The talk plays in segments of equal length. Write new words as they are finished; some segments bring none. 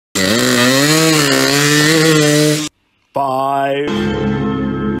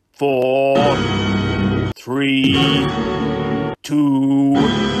5, 4, 3, 2,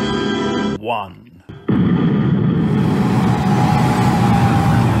 1.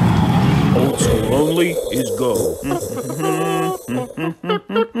 Old school only is go.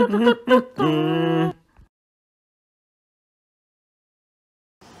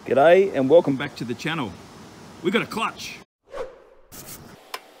 G'day and welcome back to the channel. We got a clutch.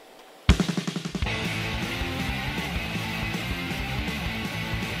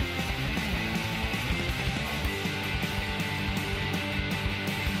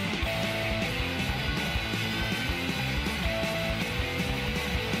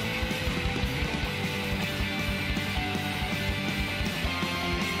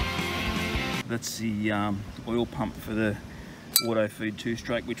 That's the oil pump for the auto feed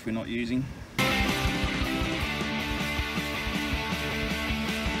 2-stroke, which we're not using.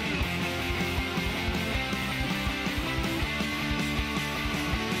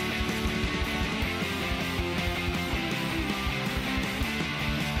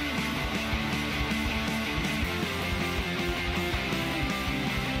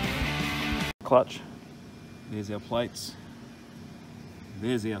 Clutch. There's our plates.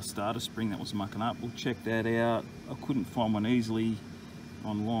 There's our starter spring that was mucking up. We'll check that out. I couldn't find one easily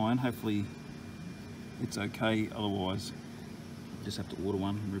online. Hopefully it's okay, otherwise just have to order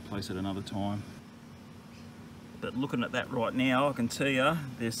one and replace it another time. But looking at that right now, I can tell you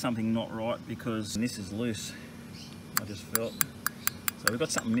there's something not right because this is loose. I just felt. So we've got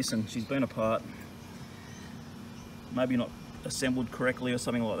something missing. She's been apart. Maybe not assembled correctly or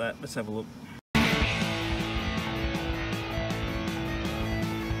something like that. Let's have a look.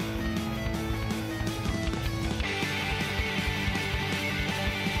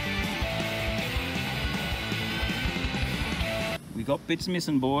 We got bits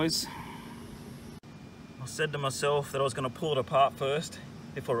missing, boys. I said to myself that I was going to pull it apart first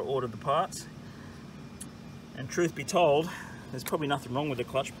before I ordered the parts. And truth be told, there's probably nothing wrong with the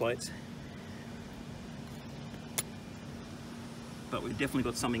clutch plates. But we've definitely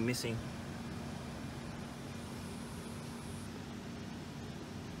got something missing.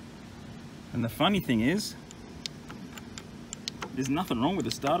 And the funny thing is, there's nothing wrong with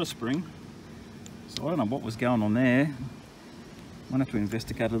the starter spring. So I don't know what was going on there. Might have to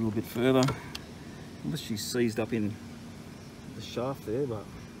investigate a little bit further. Unless she's seized up in the shaft there, but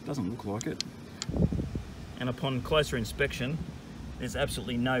it doesn't look like it. And upon closer inspection, there's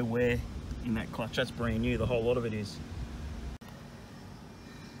absolutely no wear in that clutch. That's brand new, the whole lot of it is.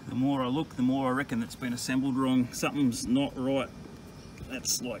 The more I look, the more I reckon it's been assembled wrong. Something's not right.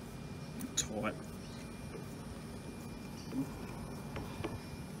 That's like tight.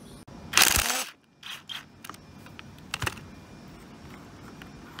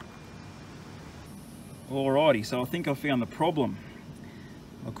 Alrighty, so I think I found the problem.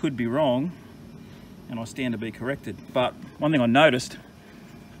 I could be wrong, and I stand to be corrected. But one thing I noticed,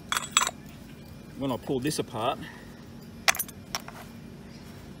 when I pulled this apart,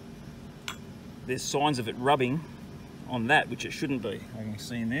 there's signs of it rubbing on that, which it shouldn't be. I can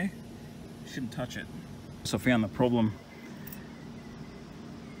see in there, shouldn't touch it. So I found the problem.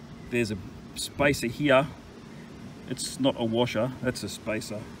 There's a spacer here. It's not a washer, that's a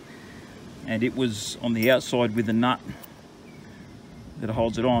spacer. And it was on the outside with the nut that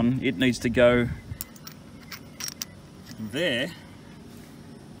holds it on. It needs to go there,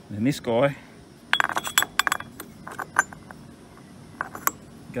 and this guy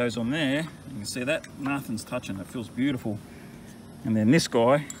goes on there. You can see that nothing's touching, it feels beautiful. And then this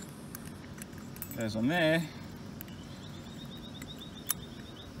guy goes on there,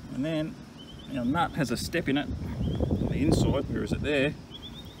 and then our nut has a step in it on the inside. Where is it? There,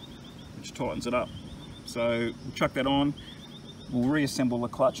 which tightens it up. So we'll chuck that on, we'll reassemble the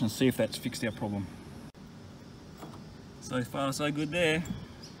clutch and see if that's fixed our problem. So far so good there.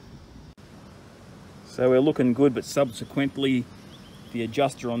 So we're looking good, but subsequently the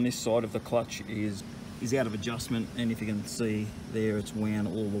adjuster on this side of the clutch is out of adjustment, and if you can see there, it's wound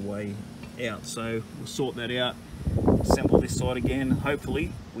all the way out. So we'll sort that out, assemble this side again,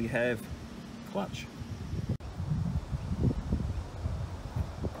 hopefully we have clutch.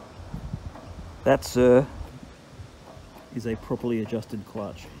 That, sir, is a properly adjusted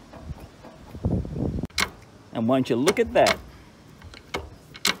clutch. And won't you look at that?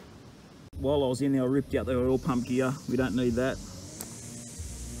 While I was in there, I ripped out the oil pump gear. We don't need that.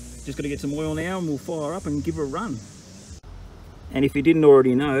 Just got to get some oil now and we'll fire up and give it a run. And if you didn't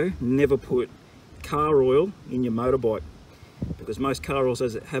already know, never put car oil in your motorbike, because most car oils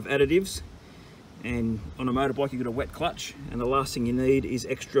have additives, and on a motorbike you've got a wet clutch, and the last thing you need is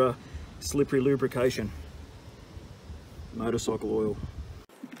extra slippery lubrication. motorcycle oil.